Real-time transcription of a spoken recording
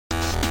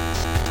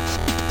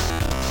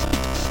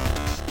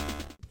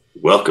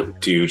Welcome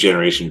to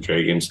Generation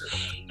Dragons,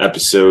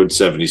 episode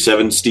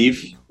 77.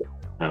 Steve,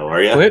 how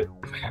are you? Clint,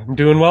 I'm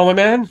doing well, my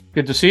man.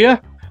 Good to see you.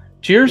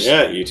 Cheers.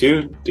 Yeah, you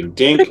too. Dink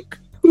dink.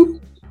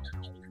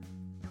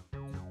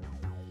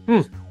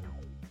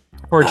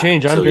 For a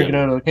change, I'm drinking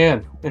out of the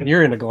can, and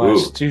you're in a glass.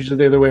 Ooh. It's usually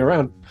the other way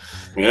around.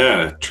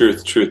 Yeah,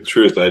 truth. I'm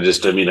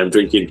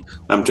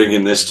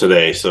drinking this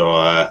today, so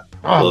a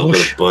little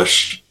bit of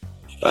Bush.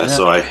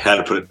 So I had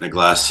to put it in a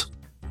glass.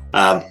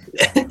 I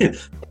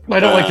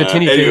don't like the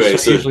tinny taste, so I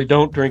so- usually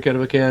don't drink out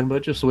of a can,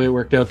 but just the way it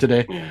worked out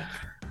today. Yeah.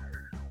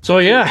 So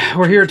yeah,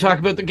 we're here to talk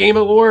about the Game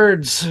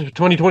Awards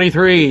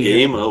 2023.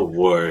 Game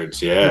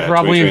Awards, yeah.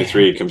 Probably-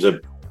 2023 comes up.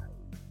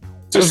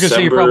 I was going to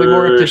say you're probably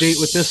more up to date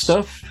with this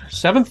stuff.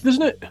 7th,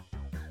 isn't it?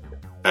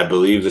 I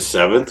believe the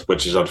 7th,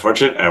 which is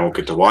unfortunate. I won't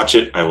get to watch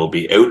it. I will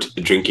be out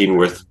drinking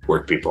with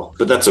work people,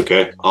 but that's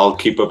okay. I'll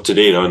keep up to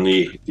date on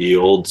the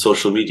old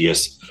social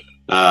medias.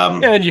 Yeah,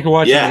 and you can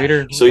watch it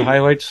later. So the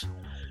highlights.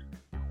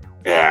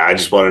 Yeah, I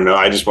just want to know.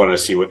 I just want to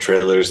see what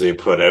trailers they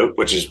put out,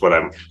 which is what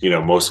I'm,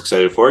 most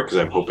excited for, because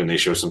I'm hoping they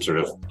show some sort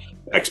of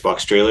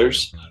Xbox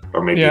trailers,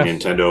 or maybe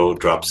Nintendo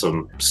drop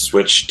some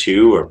Switch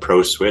 2 or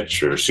Pro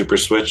Switch or Super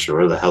Switch or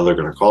whatever the hell they're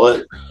going to call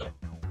it.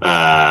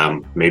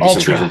 Maybe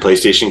Ultra. something from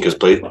PlayStation, because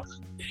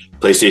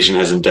PlayStation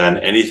hasn't done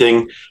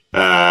anything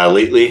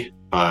lately,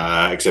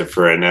 except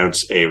for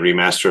announce a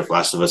remaster of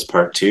Last of Us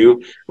Part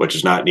 2, which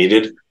is not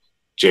needed.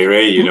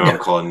 J-Ray, I'm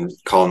calling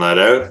that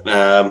out.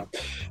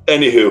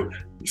 Anywho.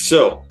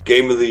 So,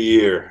 game of the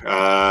year.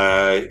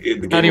 How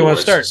do you want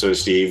to start? So,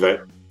 Steve,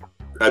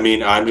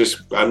 I'm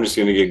just going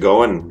to get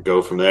going and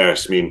go from there.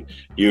 So, you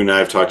and I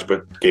have talked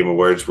about Game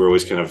Awards. We're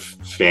always kind of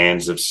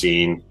fans of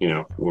seeing,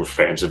 we're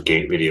fans of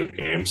video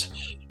games.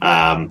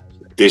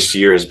 This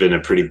year has been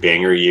a pretty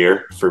banger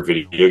year for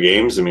video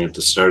games. At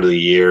the start of the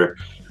year,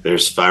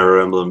 there's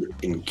Fire Emblem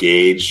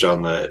Engaged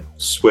on the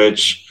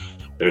Switch.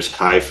 There's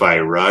Hi-Fi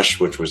Rush,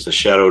 which was the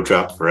shadow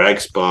drop for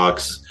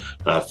Xbox.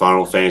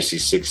 Final Fantasy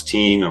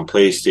 16 on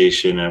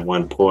PlayStation at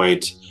one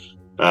point.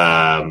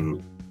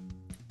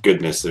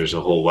 Goodness, there's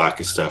a whole whack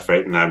of stuff,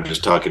 right? And I'm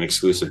just talking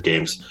exclusive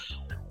games.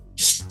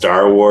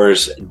 Star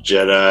Wars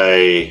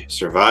Jedi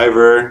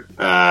Survivor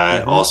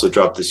also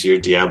dropped this year.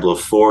 Diablo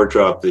 4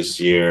 dropped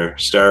this year.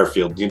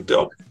 Starfield.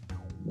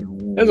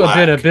 It's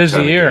been a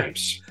busy year.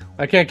 Games.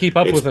 I can't keep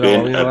up with it It's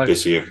all. been a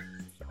busy year.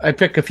 I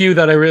pick a few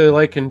that I really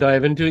like and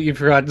dive into it. You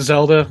forgot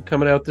Zelda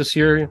coming out this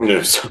year.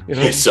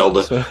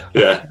 Zelda. So,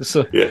 yeah.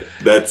 So, yeah.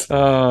 That's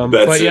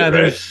but yeah, it,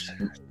 there's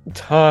a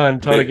ton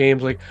of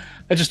games. Like,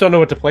 I just don't know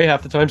what to play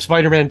half the time.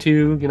 Spider-Man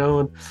 2,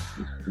 and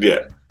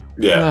yeah.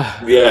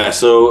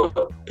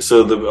 So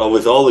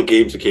with all the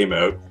games that came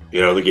out,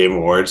 the Game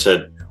Awards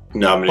had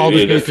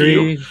nominated a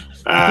few.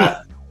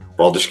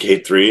 Baldur's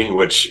Gate 3,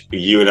 which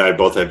you and I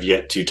both have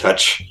yet to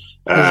touch.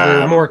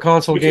 We're more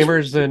console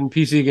gamers than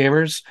PC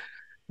gamers.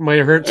 Might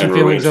have hurt some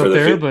feelings out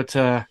there, but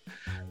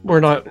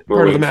we're not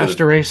part of the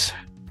master race.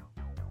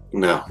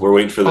 No, we're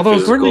waiting for the Although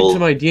physical. according to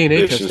my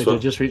DNA test I well.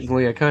 did just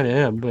recently, I kind of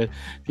am. But if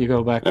you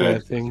go back to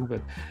that thing,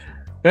 but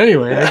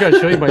anyway, I got to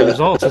show you my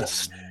results.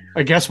 It's,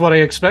 I guess, what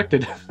I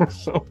expected.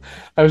 So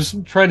I was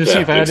trying to see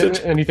if I had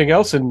anything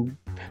else, and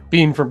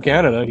being from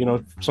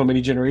Canada, so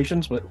many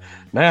generations, but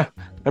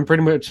I'm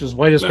pretty much as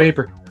white as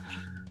paper.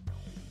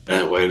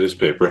 White as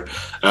paper.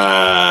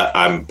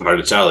 I'm part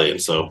Italian,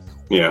 so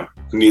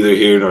neither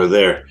here nor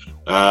there.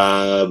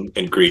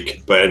 And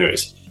Greek, but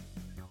anyways,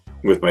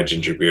 with my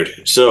ginger beard.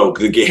 So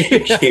the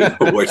Game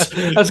Awards.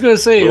 I was going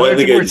to say, I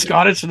think we're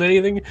Scottish than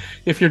anything.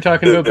 If you're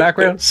talking about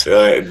backgrounds,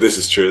 this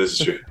is true.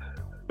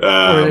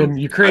 or in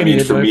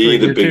Ukrainian. For me,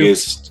 the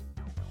biggest.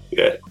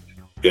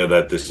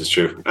 This is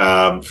true.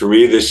 For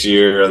me, this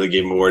year, the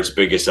Game Awards'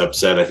 biggest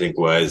upset, I think,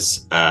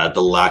 was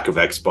the lack of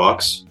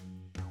Xbox.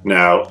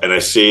 Now, and I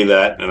say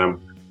that,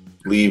 and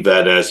leave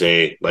that as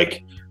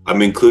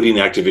I'm including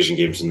Activision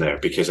games in there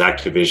because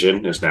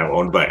Activision is now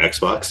owned by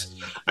Xbox.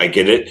 I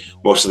get it.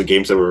 Most of the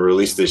games that were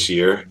released this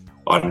year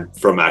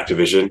from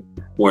Activision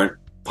weren't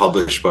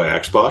published by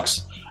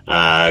Xbox,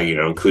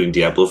 including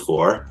Diablo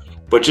 4.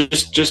 But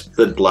just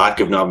the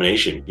lack of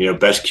nomination.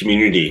 Best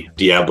community,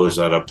 Diablo's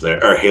not up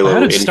there. Or Halo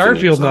How did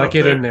Infinite's Starfield not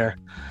get there. in there?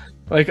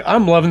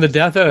 I'm loving the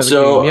death out of the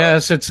game.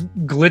 Yes, it's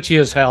glitchy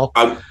as hell.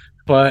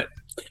 But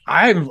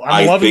I'm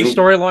loving the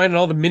storyline and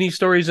all the mini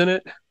stories in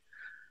it.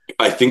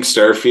 I think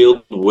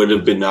Starfield would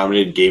have been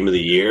nominated Game of the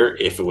Year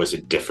if it was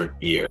a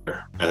different year.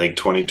 I think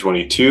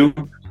 2022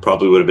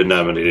 probably would have been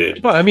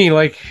nominated. But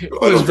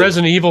was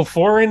Resident Evil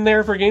 4 in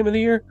there for Game of the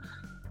Year?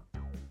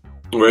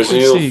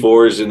 Resident Evil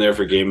 4 is in there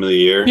for Game of the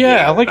Year.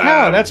 Yeah,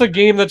 that's a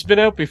game that's been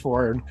out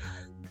before.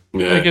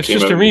 It's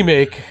just a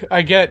remake.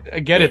 I get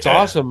it's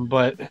awesome,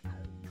 but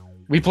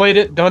we played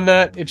it, done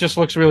that. It just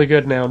looks really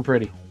good now and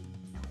pretty.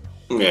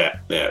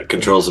 Yeah,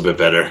 controls a bit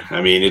better.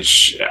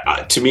 It's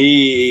to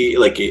me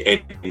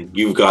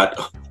you've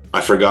got.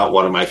 I forgot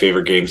one of my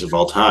favorite games of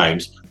all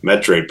times,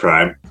 Metroid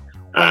Prime,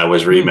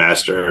 was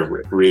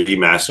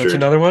remastered. That's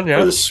another one,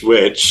 for the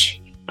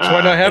Switch. So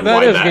why not have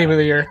that as Game of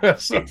the Year?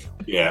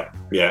 Yeah.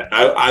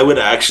 I would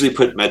actually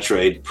put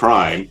Metroid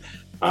Prime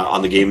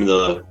on the game of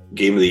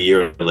the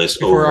year list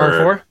Before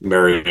over R4?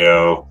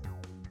 Mario.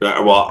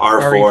 Well,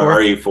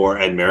 R4,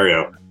 RE4, and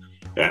Mario.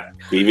 Yeah,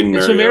 even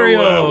So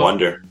Mario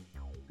Wonder.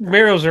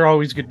 Mario's are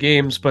always good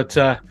games, but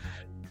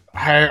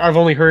I've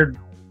only heard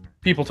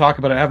people talk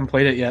about it. I haven't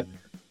played it yet.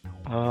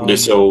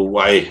 So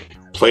I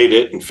played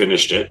it and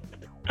finished it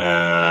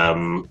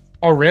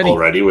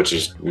already, which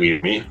is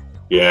weird to me.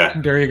 Yeah,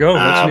 there you go.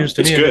 That's news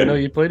to me. Good. I didn't know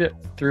you played it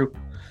through.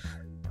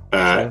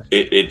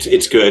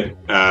 It's good,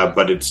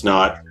 but it's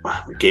not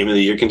game of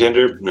the year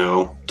contender.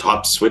 No,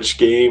 top Switch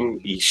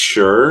game,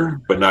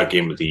 sure, but not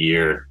game of the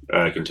year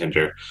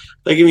contender.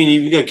 Like, I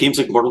mean, you got games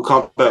like Mortal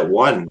Kombat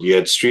 1. You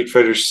had Street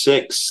Fighter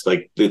 6.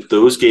 Like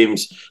those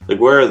games. Like,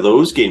 where are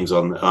those games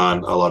on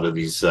a lot of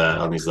these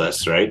on these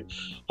lists, right?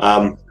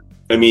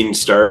 I mean,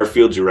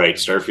 Starfield, you're right.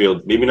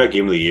 Starfield, maybe not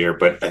game of the year,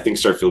 but I think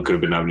Starfield could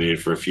have been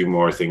nominated for a few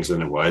more things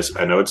than it was.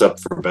 I know it's up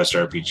for best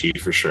RPG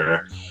for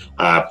sure,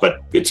 but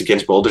it's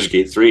against Baldur's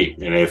Gate 3.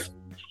 And if,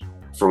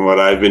 from what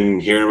I've been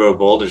hearing about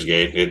Baldur's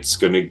Gate, it's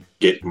going to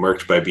get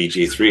murked by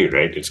BG3,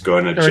 right? It's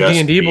going to just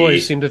D&D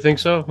boys seem to think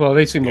so. Well,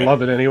 they seem to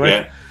love it anyway.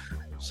 Yeah.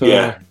 So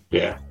yeah.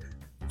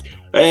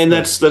 And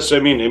that's I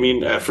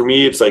mean, for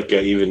me, it's like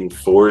even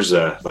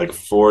Forza. Like,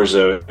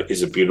 Forza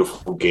is a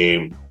beautiful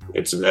game.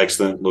 It's an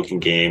excellent looking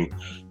game.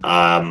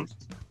 Why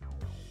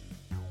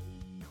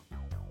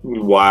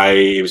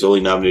it was only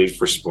nominated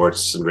for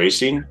sports and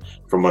racing,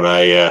 from what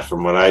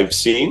I've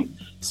seen.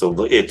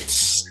 So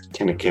it's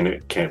can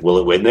will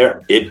it win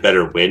there? It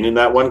better win in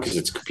that one, because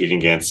it's competing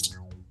against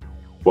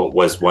what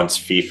was once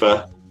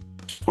FIFA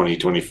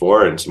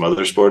 2024 and some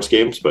other sports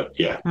games. But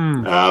yeah.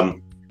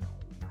 I'm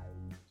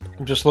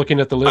just looking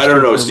at the list. I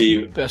don't know,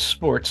 Steve. Best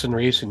sports and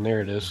racing. There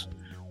it is.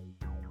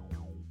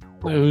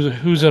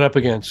 Who's it up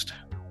against?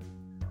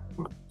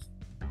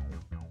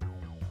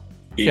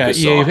 EA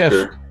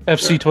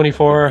FC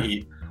 24,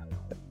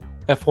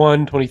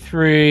 F1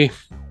 23,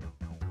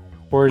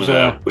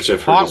 Forza,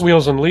 Hot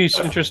Wheels Unleashed,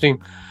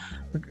 interesting,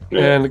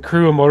 and the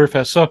Crew of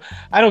Motorfest. So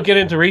I don't get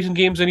into racing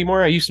games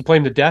anymore. I used to play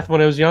them to death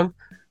when I was young,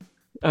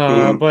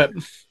 but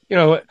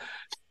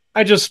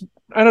I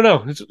don't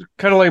know. It's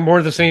kind of like more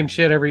of the same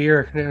shit every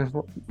year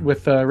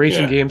with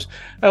racing games.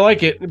 I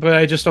like it, but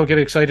I just don't get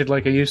excited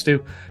like I used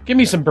to. Give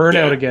me some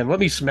Burnout again.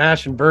 Let me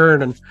smash and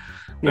burn, and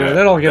then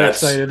I'll get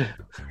excited.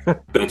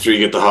 That's where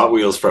you get the Hot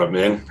Wheels from,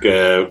 man.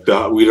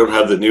 We don't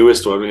have the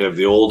newest one. We have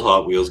the old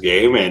Hot Wheels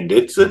game, and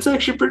it's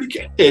actually pretty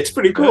good. It's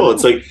pretty cool.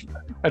 It's like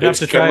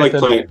it's kind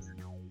of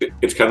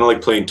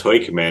like playing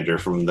Toy Commander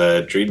from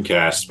the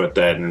Dreamcast, but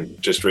then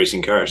just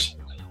racing cars.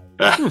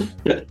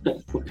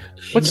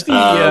 What's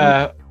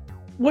the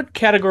what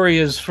category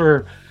is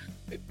for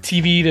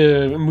TV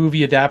to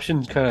movie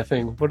adaptation kind of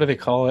thing? What do they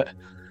call it?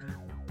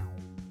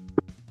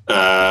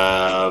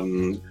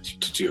 Hold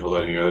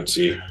on here. Let's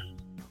see.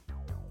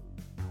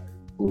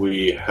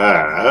 We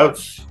have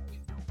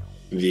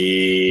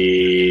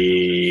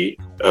there's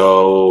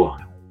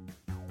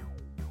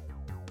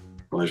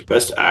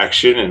best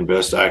action and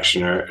best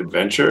action or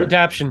adventure.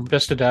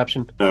 Best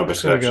adaptation. No,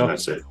 best adaptation.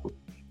 That's it.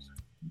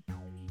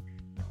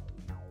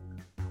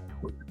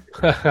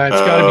 It's got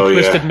to be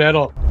Twisted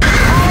Metal.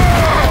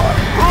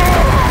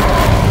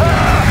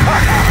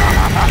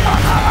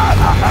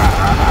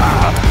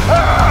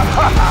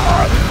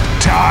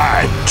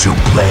 Time to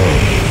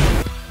play.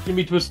 Give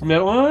me Twisted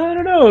Metal. I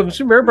don't know.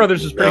 Super Mario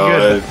Brothers is pretty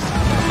good.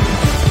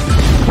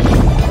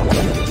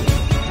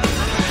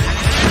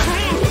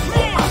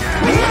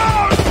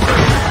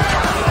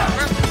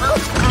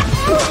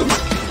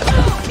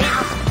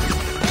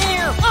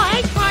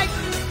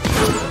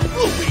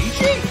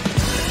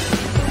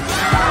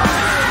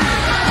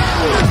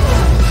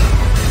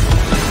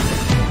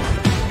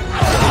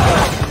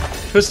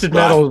 Twisted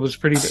Metal was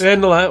pretty good.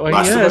 And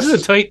this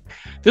is tight.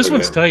 This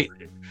one's tight.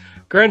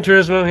 Gran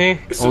Turismo, hey.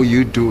 All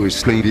you do is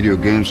slay video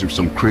games with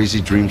some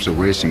crazy dreams of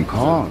racing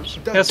cars.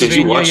 Did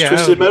you watch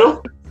Twisted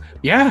Metal?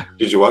 Yeah.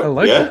 Did you watch? It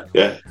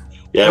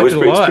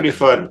was pretty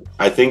fun.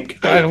 I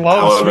think I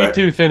love Sweet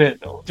Tooth in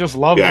it. Just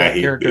love that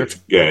character.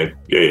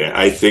 Yeah.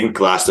 I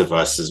think Last of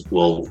Us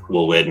will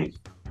win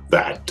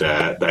that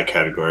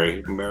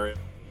category. Mario.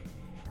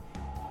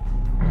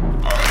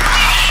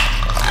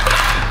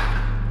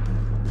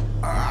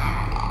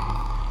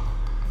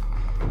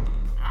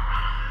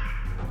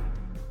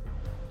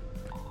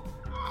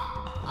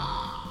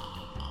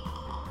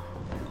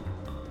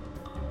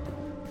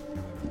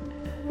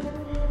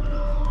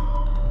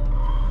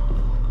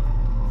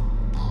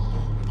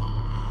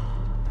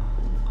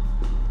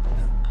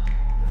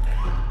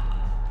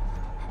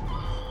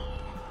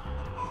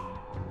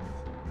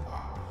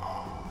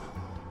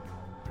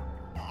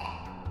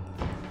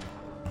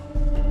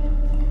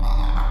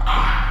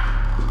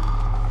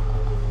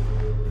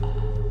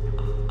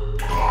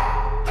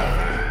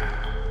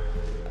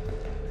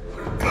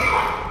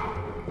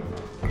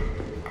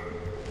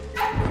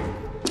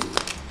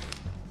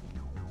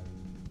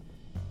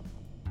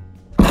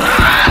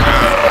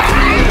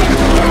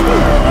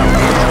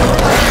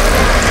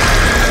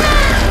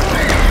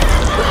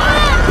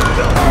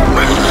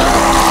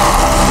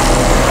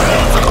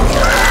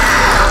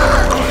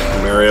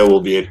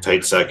 will be a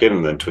tight second,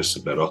 and then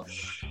Twisted Metal.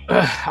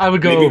 I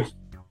would go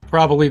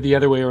probably the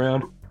other way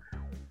around.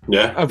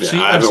 Yeah, I've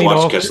seen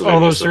all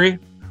those three.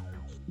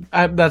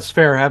 That's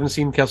fair. I haven't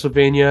seen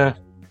Castlevania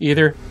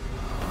either.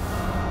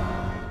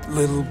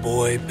 Little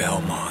boy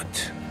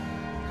Belmont.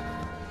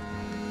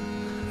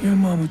 Your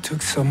mama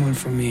took someone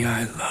from me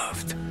I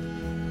loved.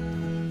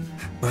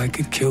 I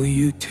could kill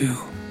you too.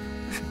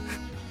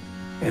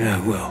 And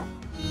I will.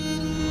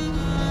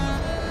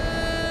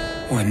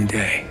 One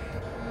day.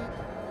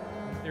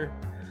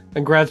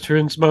 And Gran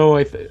Turismo,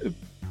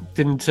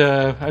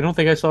 I don't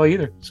think I saw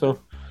either. So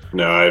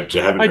no, I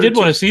haven't. I did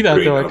want to see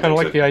that though. I kind of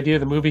like the idea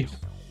of the movie.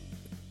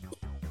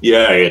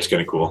 Yeah, it's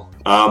kind of cool.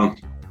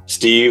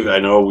 Steve, I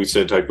know we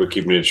talked about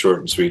keeping it short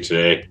and sweet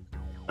today.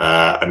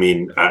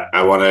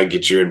 I want to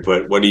get your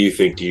input. What do you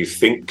think? Do you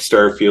think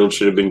Starfield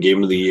should have been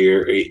Game of the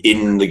Year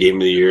in the Game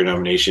of the Year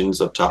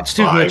nominations of top 5? It's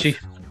too glitchy.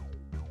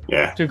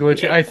 Yeah, too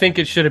glitchy. Yeah. I think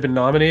it should have been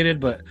nominated,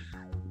 but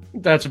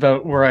that's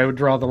about where I would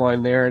draw the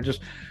line there.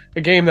 Just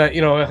a game that,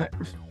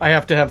 I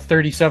have to have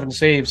 37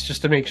 saves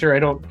just to make sure I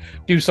don't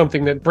do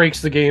something that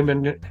breaks the game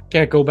and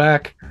can't go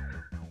back.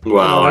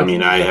 Well,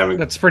 I haven't.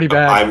 That's pretty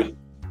bad.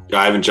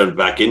 I haven't jumped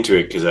back into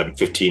it because I'm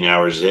 15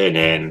 hours in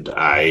and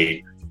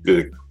I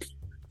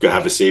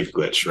have a save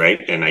glitch, right?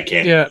 And I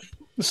can't. Yeah,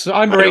 so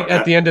I'm right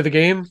at the end of the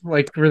game,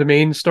 like for the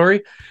main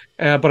story,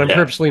 but I'm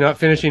purposely not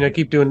finishing. I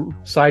keep doing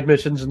side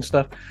missions and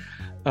stuff.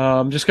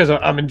 Just because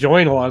I'm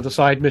enjoying a lot of the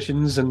side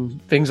missions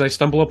and things I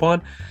stumble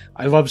upon.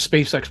 I love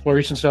space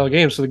exploration style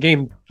games, so the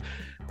game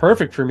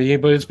perfect for me.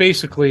 But it's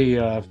basically.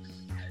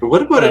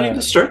 What about any of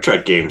the Star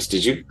Trek games?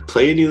 Did you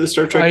play any of the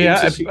Star Trek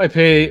games? Yeah, I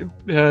play.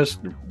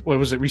 What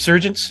was it?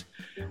 Resurgence.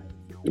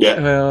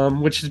 Yeah.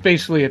 Which is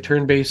basically a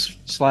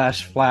turn-based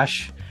 /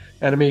 flash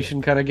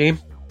animation kind of game.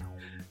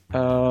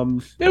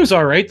 It was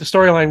all right. The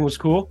storyline was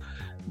cool,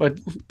 but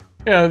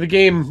the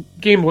game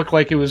looked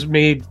like it was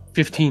made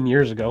 15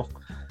 years ago.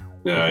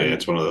 Yeah,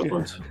 it's one of those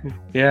ones.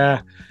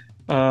 Yeah.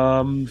 But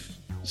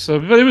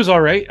it was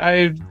all right.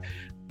 I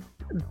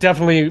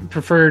definitely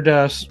preferred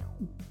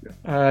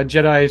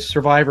Jedi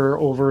Survivor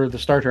over the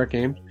Star Trek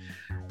game.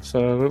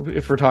 So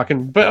if we're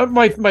talking, but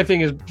my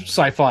thing is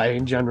sci-fi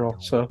in general.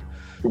 So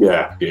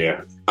yeah.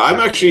 I'm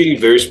actually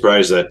very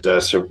surprised that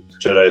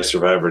Jedi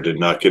Survivor did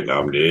not get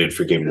nominated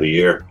for Game of the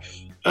Year.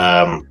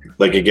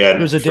 Again, it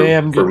was a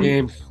damn good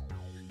game.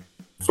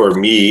 For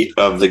me,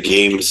 of the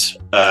games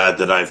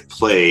that I've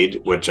played,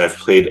 which I've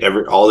played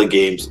all the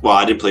games. Well,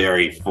 I didn't play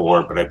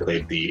RE4, but I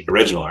played the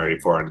original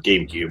RE4 on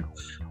GameCube.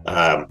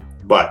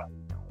 But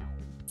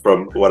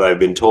from what I've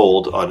been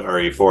told on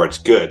RE4, it's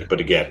good. But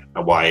again,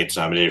 why it's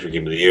nominated for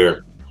Game of the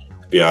Year,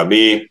 beyond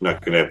me. I'm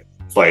not going to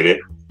fight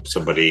it.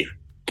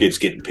 Kids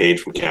getting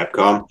paid from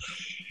Capcom.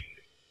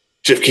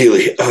 Jeff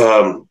Keighley.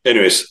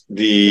 Anyways,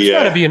 there's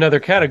got to be another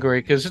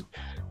category because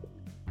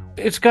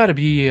it's got to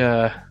be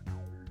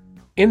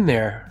in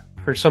there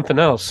for something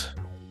else.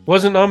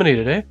 Wasn't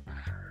nominated, eh?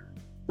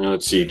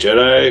 Let's see,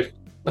 Jedi.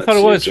 I thought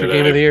it was for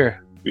Game of the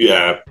Year.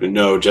 Yeah,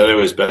 no, Jedi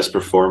was best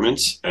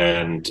performance,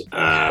 and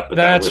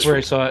that's where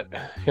I saw it.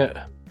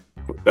 Yeah,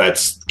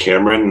 that's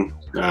Cameron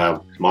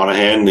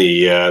Monaghan,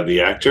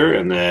 the actor,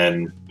 and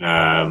then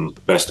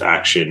best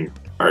action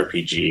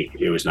RPG.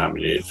 It was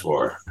nominated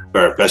for,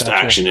 or best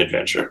action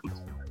adventure.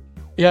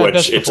 Yeah,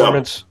 best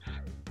performance.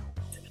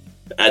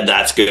 And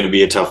that's going to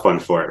be a tough one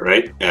for it,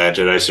 right?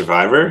 Jedi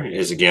Survivor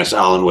is against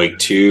Alan Wake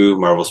 2,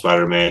 Marvel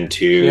Spider-Man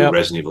 2,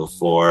 Resident Evil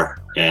 4.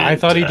 And, I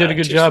thought he did a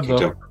good job,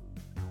 though.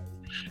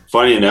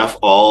 Funny enough,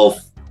 all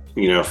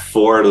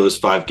 4 out of those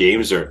 5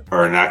 games are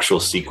an actual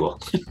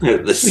sequel.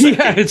 Yeah,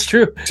 it's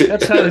true.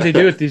 That's how they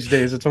do it these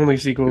days. It's only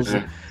sequels.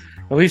 At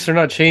least they're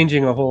not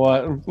changing a whole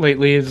lot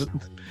lately. It's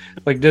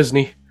like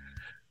Disney.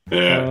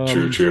 Yeah,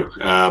 true.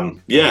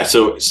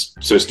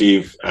 So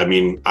Steve,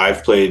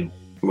 I've played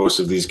most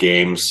of these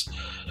games,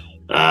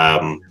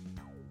 and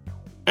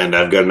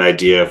I've got an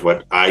idea of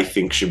what I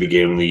think should be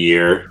Game of the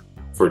Year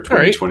for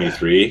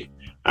 2023.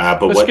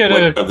 But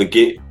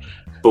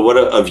what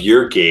of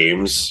your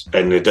games,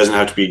 and it doesn't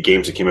have to be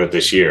games that came out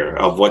this year,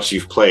 of what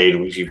you've played,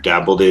 what you've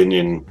dabbled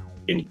in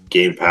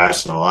Game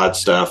Pass and all that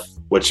stuff.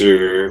 What's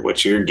your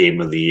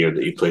Game of the Year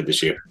that you played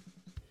this year?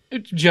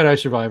 It's Jedi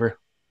Survivor.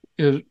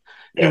 It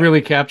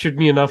really captured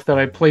me enough that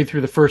I played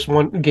through the first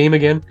game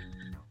again,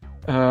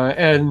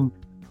 and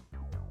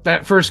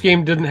that first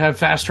game didn't have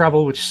fast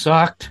travel, which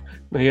sucked.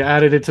 They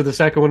added it to the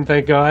second one,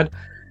 thank God.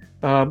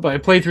 But I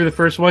played through the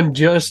first one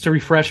just to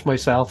refresh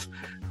myself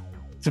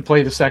to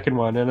play the second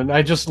one, and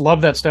I just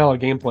love that style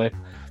of gameplay.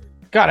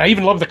 God, I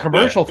even love the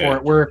commercial for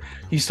it where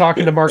he's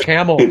talking to Mark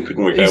Hamill.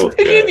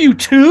 They gave you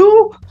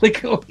 2?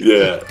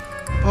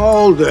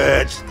 Hold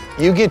it.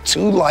 You get 2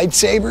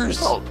 lightsabers?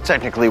 Well,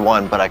 technically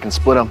 1, but I can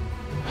split them.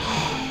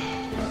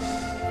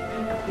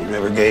 You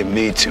never gave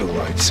me 2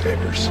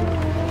 lightsabers.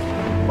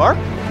 Mark?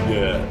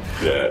 Yeah.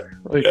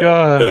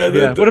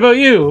 What about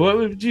you? What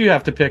would you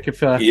have to pick if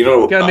got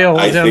nailed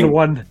down to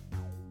 1?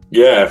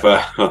 Yeah,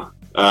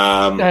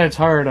 it's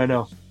hard, I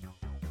know.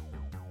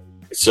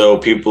 So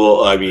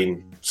people,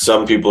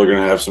 some people are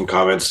going to have some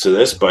comments to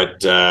this,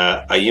 but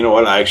you know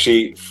what? I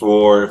actually, if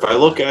I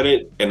look at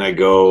it and I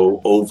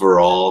go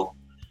overall,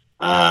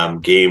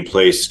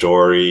 gameplay,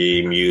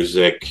 story,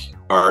 music,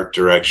 art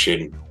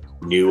direction,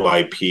 new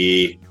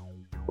IP,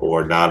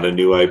 or not a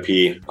new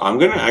IP, I'm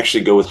going to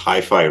actually go with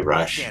Hi-Fi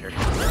Rush.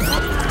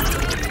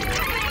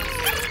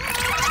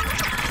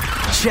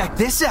 Check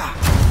this out.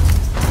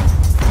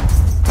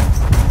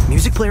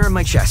 Music player in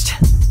my chest.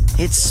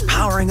 It's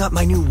powering up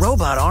my new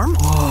robot arm.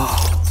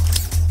 Whoa.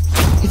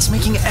 It's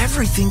making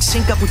everything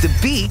sync up with the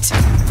beat.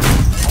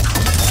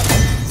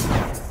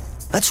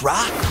 Let's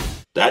rock.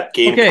 That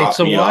game Okay, caught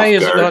so me why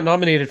off is it guard. not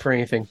nominated for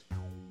anything?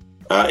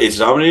 It's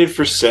nominated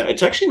for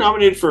it's actually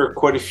nominated for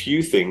quite a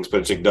few things, but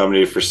it's like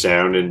nominated for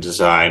sound and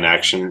design,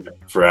 action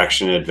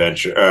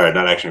adventure,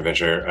 not action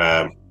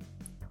adventure,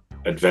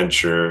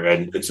 adventure,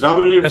 and it's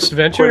nominated Best for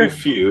adventure? quite a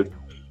few.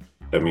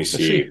 Let me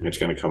see. It's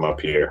going to come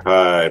up here.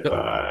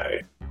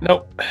 Hi-Fi.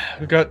 Nope.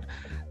 We've got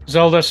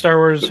Zelda, Star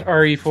Wars,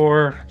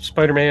 RE4,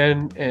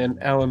 Spider-Man,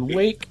 and Alan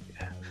Wake.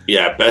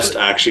 Yeah, best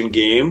action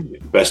game,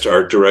 best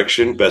art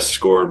direction, best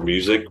score and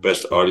music,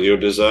 best audio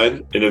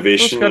design,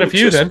 innovation, got a and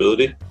few, then.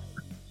 accessibility.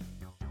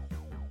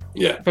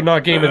 Yeah, But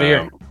not Game of the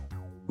Year.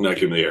 Not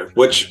Game of the Year,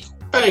 which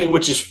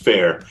is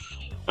fair,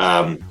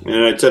 and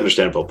it's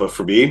understandable. But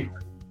for me,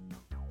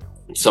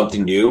 it's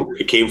something new.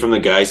 It came from the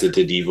guys that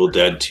did Evil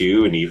Dead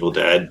 2 and Evil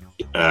Dead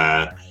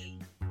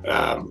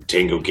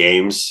Tango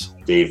Games.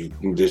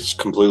 It's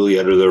completely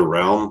out of their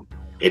realm.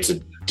 It's a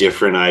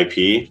different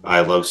IP. I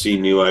love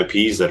seeing new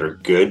IPs that are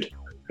good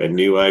and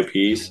new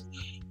IPs.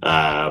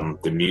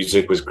 The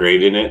music was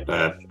great in it.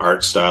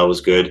 Art style was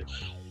good.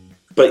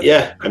 But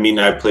yeah, I mean,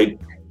 I played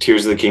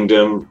Tears of the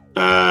Kingdom.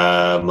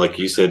 Like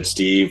you said,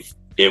 Steve,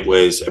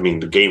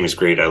 the game is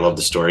great. I love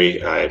the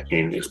story. I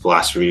mean, it's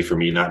blasphemy for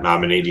me not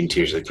nominating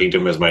Tears of the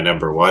Kingdom as my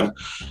number one.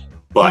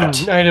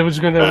 But I was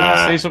going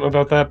to say something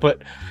about that,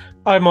 but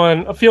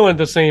I'm feeling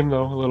the same,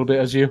 though, a little bit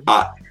as you.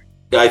 I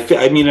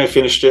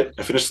finished it.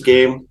 I finished the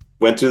game,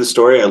 went through the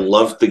story. I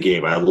loved the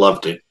game. I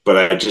loved it.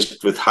 But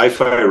with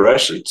Hi-Fi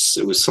Rush,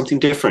 it was something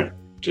different.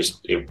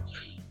 It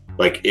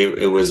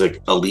was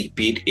like Elite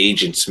Beat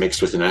Agents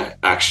mixed with an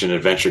action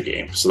adventure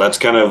game. So that's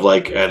kind of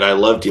like, and I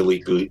loved the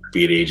Elite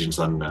Beat Agents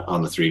on the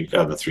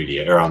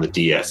 3D or on the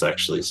DS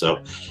actually.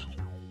 So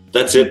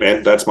that's it,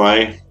 man. That's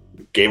my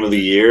game of the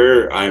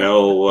year. I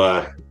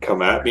know,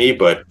 come at me,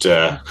 but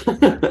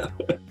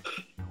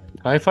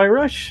Hi-Fi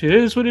Rush, it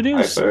is what it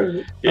is.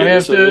 I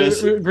have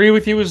to agree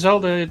with you with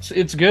Zelda.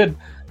 It's good,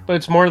 but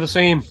it's more of the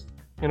same.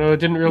 You know, it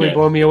didn't really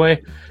blow me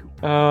away.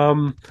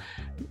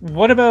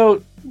 What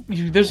about?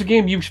 There's a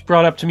game you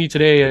brought up to me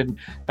today, and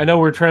I know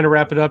we're trying to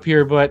wrap it up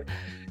here, but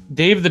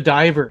Dave the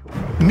Diver.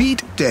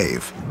 Meet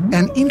Dave,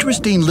 an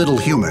interesting little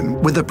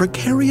human with a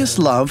precarious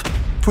love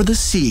for the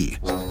sea.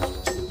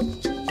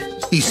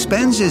 He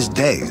spends his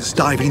days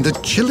diving the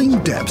chilling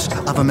depths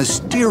of a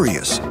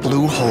mysterious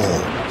blue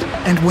hole.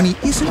 And when he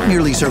isn't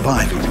merely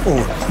surviving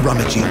or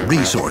rummaging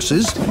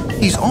resources,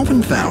 he's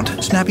often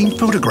found snapping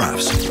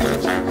photographs,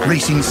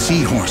 racing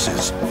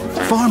seahorses,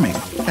 farming,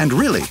 and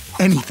really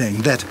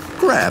anything that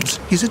grabs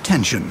his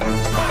attention.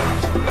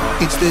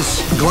 It's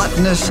this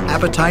gluttonous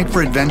appetite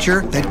for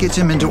adventure that gets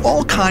him into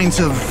all kinds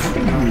of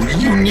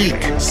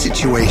unique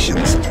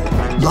situations.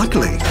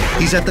 Luckily,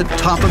 he's at the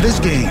top of his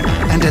game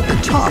and at the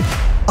top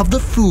of the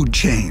food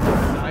chain.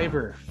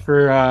 Diver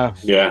for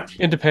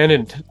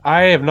independent.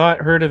 I have not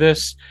heard of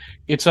this.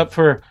 It's up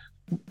for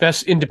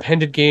best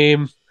independent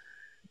game,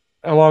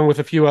 along with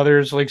a few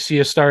others like Sea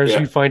of Stars,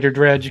 Viewfinder,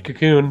 Dredge,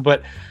 Cocoon.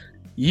 But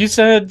you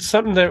said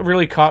something that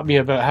really caught me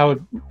about how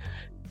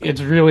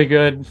it's really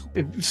good.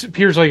 It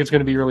appears like it's going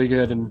to be really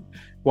good, and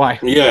why?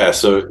 Yeah.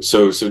 So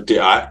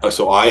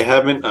I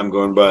haven't. I'm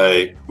going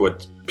by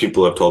what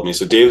people have told me.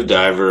 So Dave the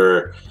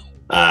Diver.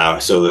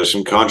 So there's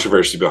some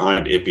controversy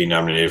behind it being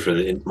nominated for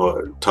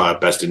the top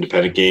best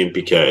independent game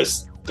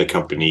because the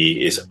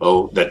company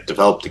that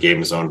developed the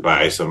game is owned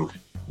by some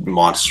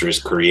monstrous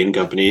Korean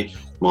company,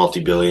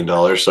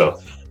 multi-billion-dollar.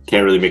 So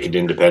can't really make it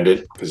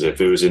independent because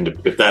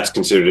if that's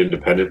considered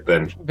independent,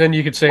 then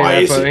you could say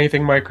that about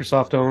anything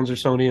Microsoft owns or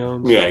Sony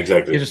owns. Yeah,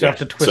 exactly. You just have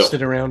to twist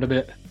it around a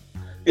bit.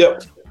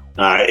 Yep.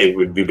 It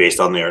would be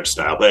based on the art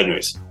style, but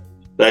anyways,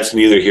 that's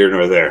neither here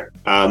nor there.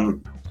 I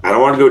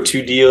don't want to go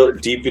too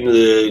deep into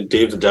the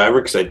Dave the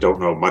Diver because I don't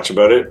know much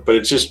about it, but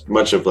it's just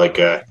much of like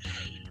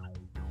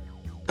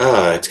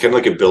it's kind of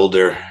like a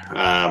builder.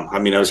 I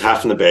was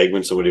half in the bag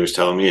when somebody was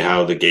telling me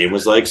how the game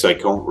was like, so I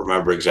can't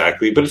remember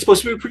exactly, but it's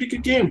supposed to be a pretty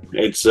good game.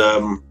 It's,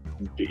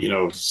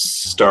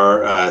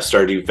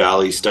 Stardew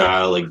Valley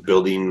style, like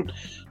building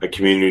a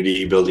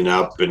community, building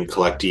up and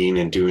collecting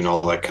and doing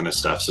all that kind of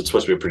stuff. So it's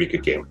supposed to be a pretty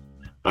good game.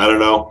 I don't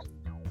know.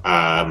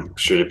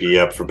 Should it be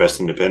up for best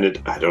independent?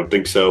 I don't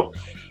think so.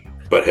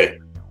 But hey,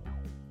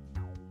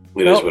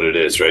 it is what it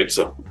is, right?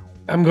 So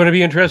I'm going to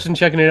be interested in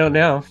checking it out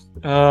now.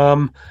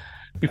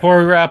 Before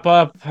we wrap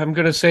up, I'm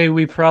going to say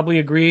we probably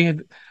agree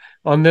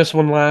on this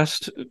one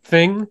last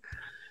thing.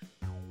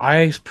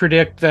 I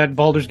predict that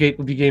Baldur's Gate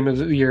will be Game of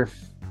the Year.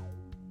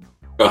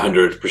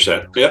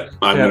 100%. Yep.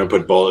 I'm going to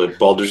put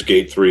Baldur's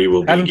Gate 3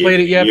 will be. I haven't played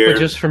it yet, but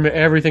just from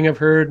everything I've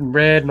heard and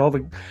read and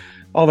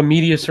all the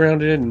media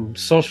surrounding it and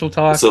social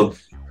talk. So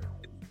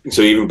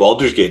even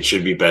Baldur's Gate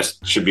should be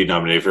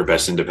nominated for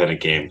best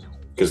independent game,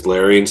 because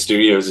Larian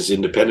Studios is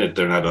independent.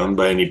 They're not owned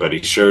by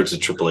anybody. Sure, it's a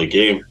AAA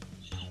game,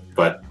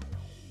 but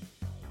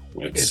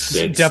it's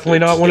definitely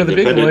not one of the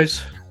big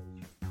boys.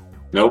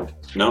 Nope.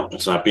 No,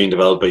 it's not being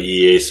developed by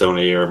EA,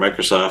 Sony, or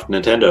Microsoft,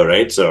 Nintendo,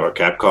 right? So, or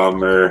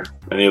Capcom, or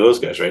any of those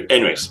guys, right?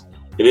 Anyways,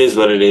 it is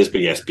what it is.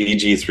 But yes,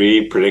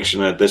 BG3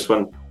 prediction at this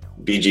one.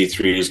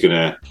 BG3 is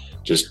gonna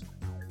just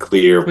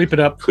clear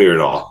it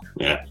all.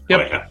 Yeah, yep.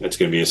 Oh, yeah, it's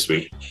gonna be a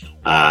sweep.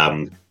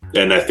 And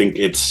I think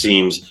it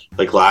seems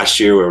like last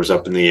year, where it was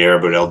up in the air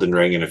about Elden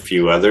Ring and a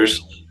few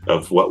others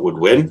of what would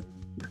win.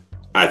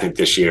 I think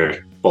this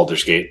year,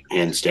 Baldur's Gate,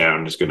 hands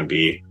down, is going to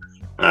be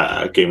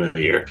game of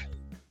the year.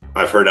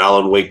 I've heard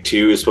Alan Wake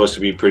 2 is supposed to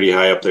be pretty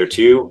high up there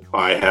too.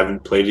 I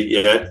haven't played it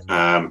yet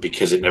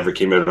because it never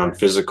came out on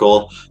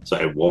physical, so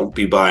I won't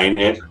be buying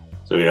it.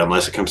 So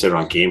unless it comes out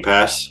on Game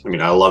Pass. I mean,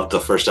 I loved the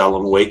first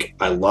Alan Wake.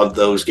 I love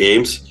those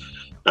games,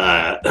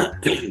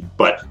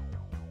 but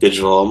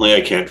digital only.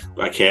 I can't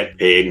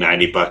pay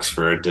 $90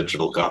 for a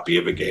digital copy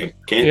of a game.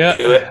 Can't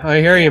do it.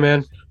 I hear you,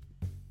 man.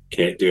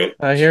 Can't do it.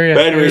 I hear you.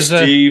 But anyway,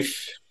 Steve.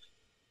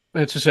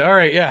 Let's just say, all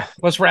right, yeah.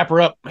 Let's wrap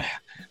her up.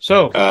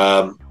 So,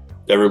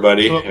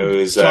 everybody, it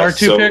was our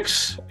two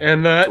picks,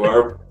 and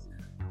and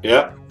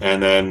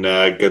then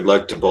good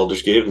luck to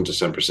Baldur's Gate on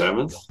December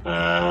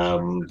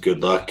 7th.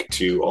 Good luck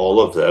to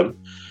all of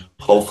them.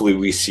 Hopefully,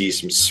 we see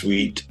some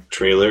sweet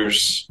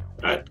trailers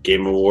at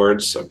Game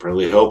Awards. I'm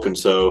really hoping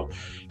so.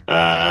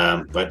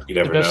 But you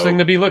never know. The best thing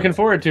to be looking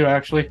forward to,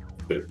 actually.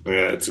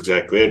 Yeah, that's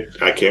exactly it.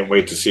 I can't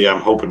wait to see.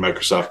 I'm hoping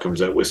Microsoft comes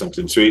out with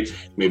something sweet.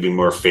 Maybe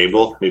more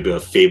Fable. Maybe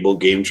a Fable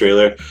game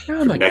trailer.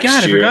 Oh my god,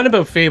 I forgot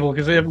about Fable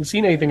because I haven't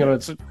seen anything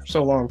about it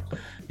so long.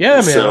 Yeah,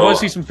 man, I want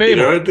to see some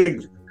Fable. I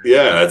think,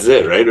 that's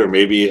it, right? Or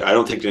maybe, I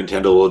don't think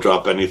Nintendo will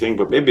drop anything,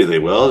 but maybe they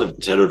will. If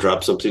Nintendo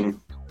drops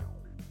something,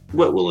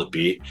 what will it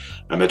be?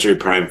 A Metroid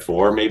Prime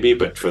 4, maybe,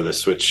 but for the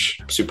Switch,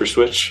 Super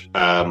Switch.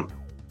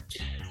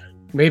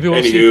 Maybe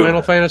we'll see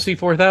Final Fantasy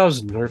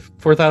 4000 or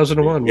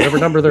 4001, whatever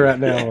number they're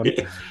at now.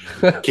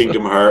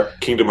 Kingdom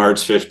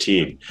Hearts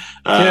 15.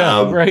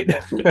 Right.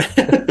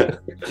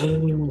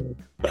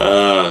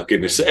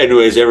 Goodness.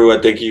 Anyways,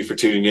 everyone, thank you for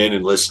tuning in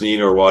and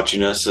listening or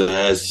watching us,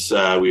 as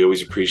we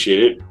always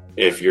appreciate it.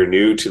 If you're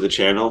new to the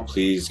channel,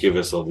 please give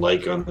us a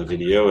like on the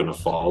video and a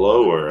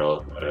follow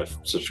or a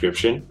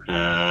subscription.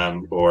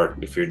 Or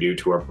if you're new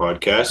to our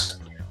podcast,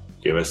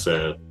 give us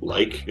a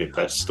like if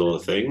that's still a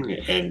thing,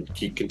 and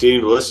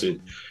continue to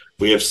listen.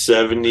 We have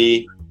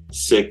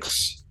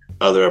 76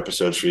 other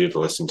episodes for you to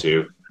listen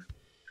to.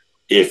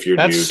 If you're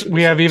new to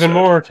we have even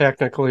more,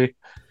 technically.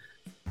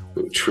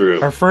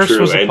 True. Our first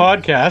was a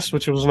podcast,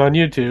 which was on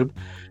YouTube,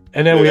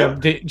 and then we have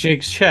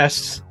Jake's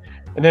Chests,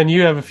 and then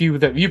you have a few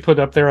that you put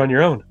up there on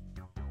your own.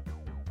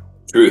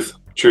 Truth.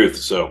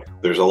 So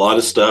there's a lot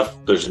of stuff.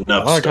 There's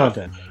enough stuff.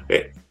 Content.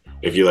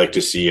 If you like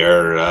to see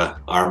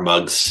our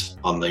mugs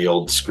on the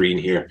old screen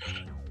here.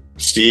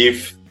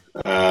 Steve,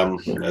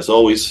 as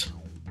always,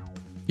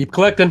 keep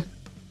collecting,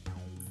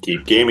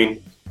 keep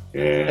gaming,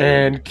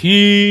 and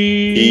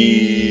keep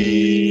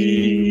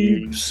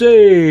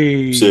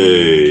safe.